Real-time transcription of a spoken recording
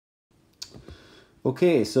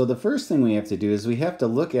Okay, so the first thing we have to do is we have to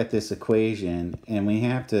look at this equation and we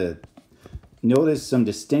have to notice some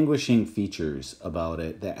distinguishing features about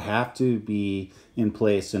it that have to be in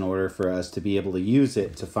place in order for us to be able to use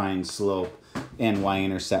it to find slope and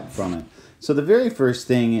y-intercept from it. So the very first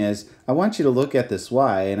thing is I want you to look at this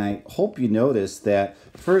y, and I hope you notice that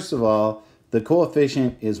first of all the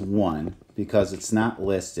coefficient is 1 because it's not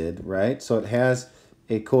listed, right? So it has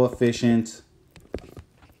a coefficient,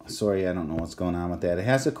 sorry, I don't know what's going on with that. It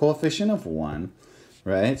has a coefficient of 1,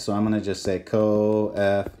 right? So I'm going to just say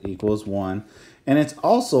coef equals 1. And it's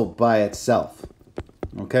also by itself,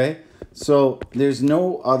 okay? So there's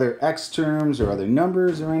no other x terms or other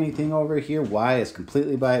numbers or anything over here. Y is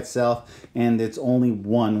completely by itself, and it's only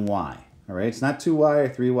 1y, all right? It's not 2y or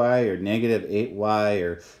 3y or negative 8y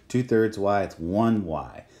or 2/3 y. It's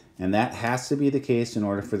 1y. And that has to be the case in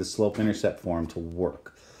order for the slope-intercept form to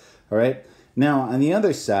work, all right? Now, on the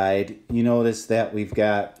other side, you notice that you've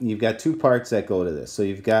got two parts that go to this. So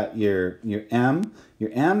you've got your m.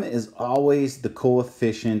 Your m is always the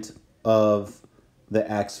coefficient of the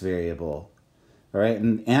x variable, all right?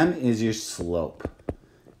 And m is your slope.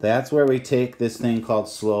 That's where we take this thing called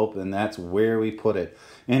slope, and that's where we put it.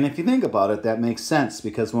 And if you think about it, that makes sense,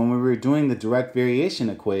 because when we were doing the direct variation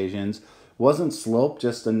equations, wasn't slope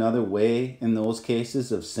just another way in those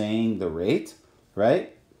cases of saying the rate,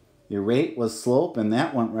 right? Your rate was slope, and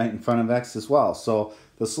that went right in front of x as well. So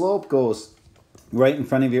the slope goes right in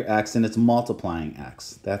front of your x, and it's multiplying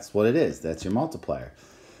x. That's what it is. That's your multiplier.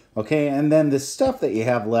 Okay, and then the stuff that you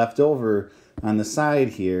have left over on the side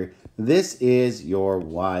here, this is your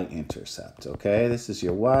y-intercept, okay? This is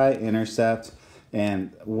your y-intercept,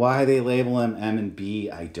 and why they label them M and B,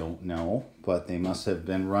 I don't know, but they must have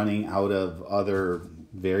been running out of other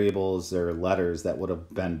variables or letters that would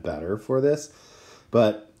have been better for this.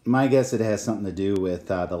 But my guess, it has something to do with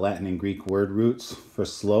the Latin and Greek word roots for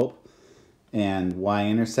slope and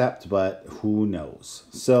y-intercept, but who knows?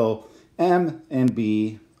 So M and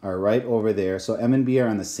B are right over there. So M and B are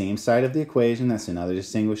on the same side of the equation. That's another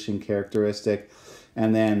distinguishing characteristic.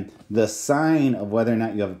 And then the sign of whether or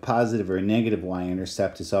not you have a positive or a negative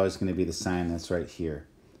y-intercept is always going to be the sign that's right here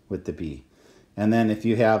with the B. And then if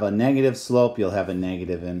you have a negative slope, you'll have a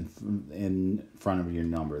negative in front of your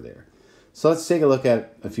number there. So let's take a look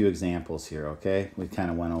at a few examples here, okay? We kind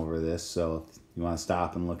of went over this, so if you want to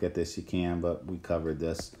stop and look at this, you can, but we covered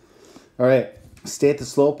this. All right, state the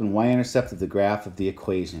slope and y-intercept of the graph of the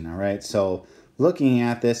equation, all right? So looking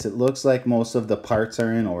at this, it looks like most of the parts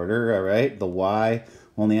are in order, all right? The y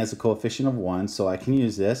only has a coefficient of 1, so I can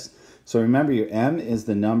use this. So remember, your m is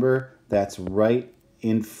the number that's right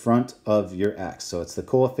in front of your x, so it's the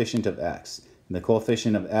coefficient of x. And the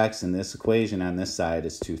coefficient of x in this equation on this side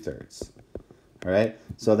is 2/3. All right,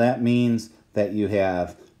 so that means that you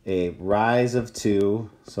have a rise of 2,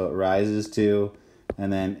 so it rises 2,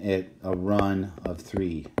 and then a run of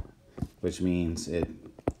 3, which means it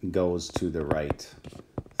goes to the right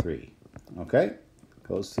 3. Okay,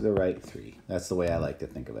 goes to the right 3. That's the way I like to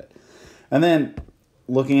think of it. And then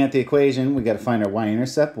looking at the equation, we got to find our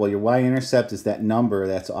y-intercept. Well, your y-intercept is that number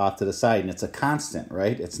that's off to the side, and it's a constant,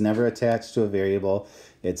 right? It's never attached to a variable.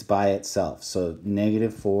 It's by itself. So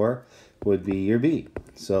 -4 would be your B.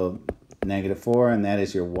 So -4, and that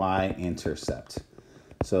is your y-intercept.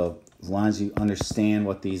 So as long as you understand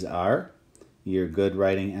what these are, you're good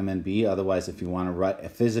writing M and B. Otherwise, if you want to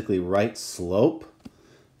physically write slope,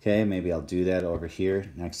 okay, maybe I'll do that over here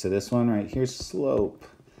next to this one right here, slope.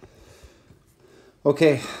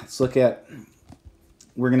 Okay, let's look at,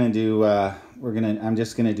 I'm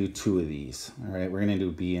just gonna do 2 of these. All right, we're gonna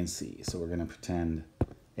do B and C. So we're gonna pretend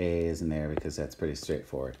A isn't there because that's pretty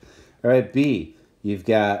straightforward. All right, B, you've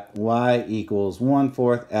got y equals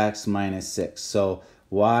 1/4 x minus 6. So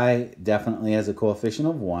y definitely has a coefficient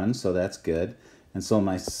of 1, so that's good. And so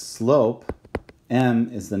my slope, m,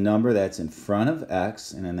 is the number that's in front of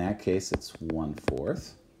x, and in that case, it's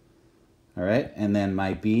 1/4. All right, and then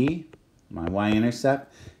my B, my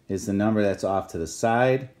y-intercept, is the number that's off to the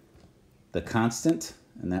side, the constant,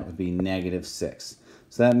 and that would be -6.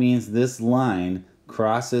 So that means this line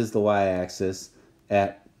crosses the y-axis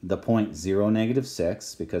at the point 0,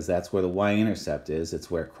 -6, because that's where the y-intercept is. It's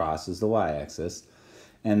where it crosses the y-axis.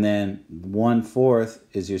 And then 1/4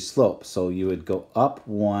 is your slope. So you would go up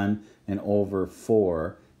 1 and over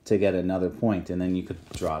 4 to get another point, and then you could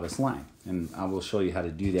draw this line. And I will show you how to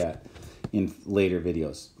do that in later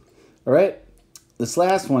videos. All right, this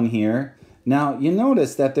last one here. Now, you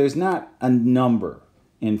notice that there's not a number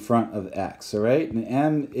in front of x, all right? And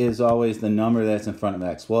m is always the number that's in front of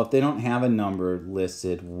x. Well, if they don't have a number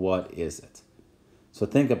listed, what is it? So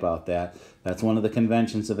think about that. That's one of the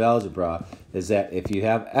conventions of algebra, is that if you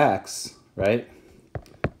have x, right,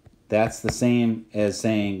 that's the same as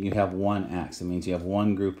saying you have one x. It means you have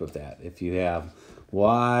one group of that. If you have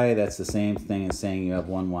y, that's the same thing as saying you have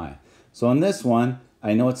one y. So in this one,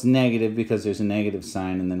 I know it's negative because there's a negative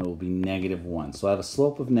sign, and then it will be negative 1. So I have a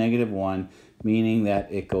slope of negative 1, meaning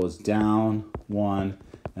that it goes down 1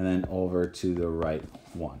 and then over to the right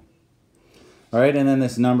 1. All right, and then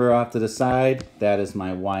this number off to the side, that is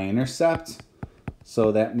my y-intercept.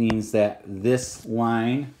 So that means that this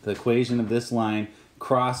line, the equation of this line,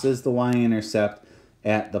 crosses the y-intercept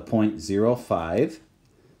at the point 0,5,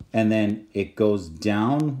 and then it goes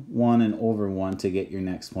down 1 and over 1 to get your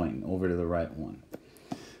next point, and over to the right 1.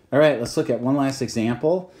 All right, let's look at one last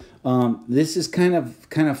example. This is kind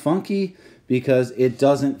of funky because it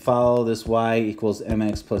doesn't follow this y equals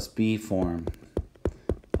mx plus b form.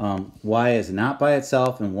 Y is not by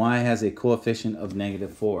itself, and y has a coefficient of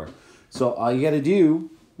 -4. So all you got to do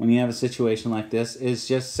when you have a situation like this is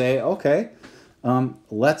just say, okay,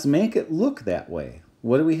 let's make it look that way.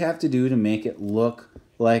 What do we have to do to make it look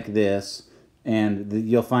like this? And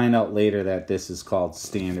you'll find out later that this is called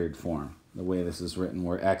standard form, the way this is written,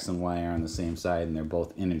 where x and y are on the same side and they're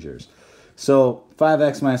both integers. So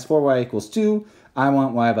 5x minus 4y equals 2. I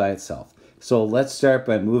want y by itself. So let's start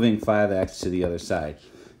by moving 5x to the other side.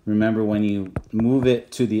 Remember, when you move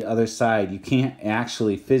it to the other side, you can't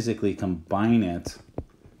actually physically combine it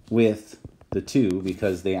with the 2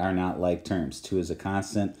 because they are not like terms. 2 is a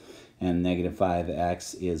constant, and negative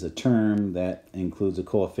 5x is a term that includes a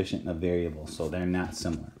coefficient and a variable, so they're not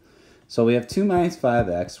similar. So we have 2 minus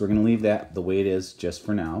 5x. We're going to leave that the way it is just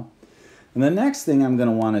for now. And the next thing I'm going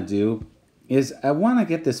to want to do is I want to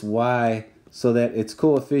get this y so that its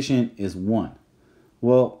coefficient is 1.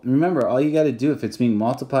 Well, remember, all you got to do if it's being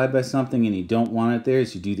multiplied by something and you don't want it there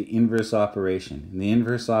is you do the inverse operation. And the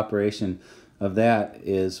inverse operation of that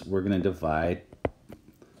is we're going to divide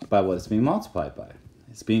by what it's being multiplied by.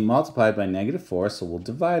 It's being multiplied by -4, so we'll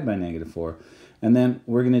divide by -4. And then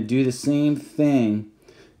we're going to do the same thing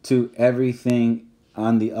to everything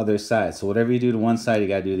on the other side. So whatever you do to one side, you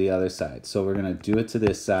got to do to the other side. So we're going to do it to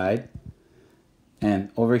this side. And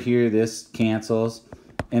over here, this cancels.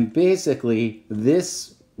 And basically,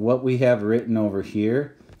 this, what we have written over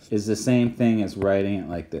here, is the same thing as writing it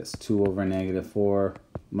like this. 2 over -4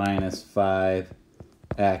 minus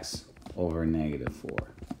 5x over -4.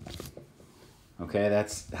 Okay,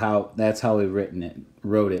 that's how we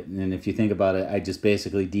wrote it. And if you think about it, I just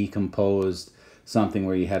basically decomposed something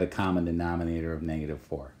where you had a common denominator of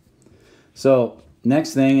 -4. So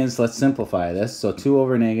next thing is, let's simplify this. So 2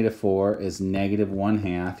 over -4 is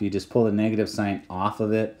 -1/2. You just pull the negative sign off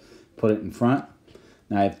of it, put it in front.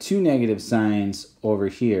 Now I have 2 negative signs over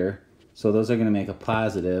here, so those are going to make a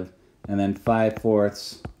positive, and then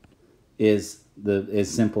 5/4 is as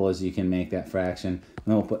simple as you can make that fraction. And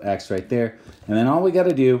then we'll put x right there. And then all we got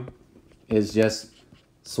to do is just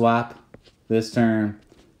swap this term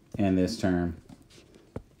and this term,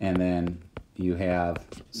 and then you have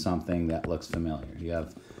something that looks familiar. You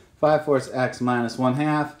have 5/4 x minus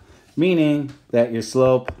 1/2, meaning that your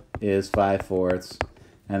slope is 5/4,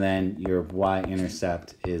 and then your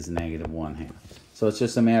y-intercept is -1/2. So it's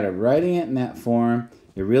just a matter of writing it in that form.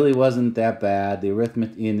 It really wasn't that bad. The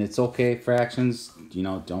arithmetic, and it's okay, fractions, you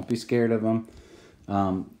know, don't be scared of them.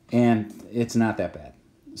 And it's not that bad.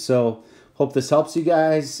 So hope this helps you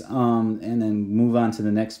guys, and then move on to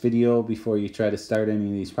the next video before you try to start any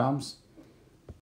of these problems.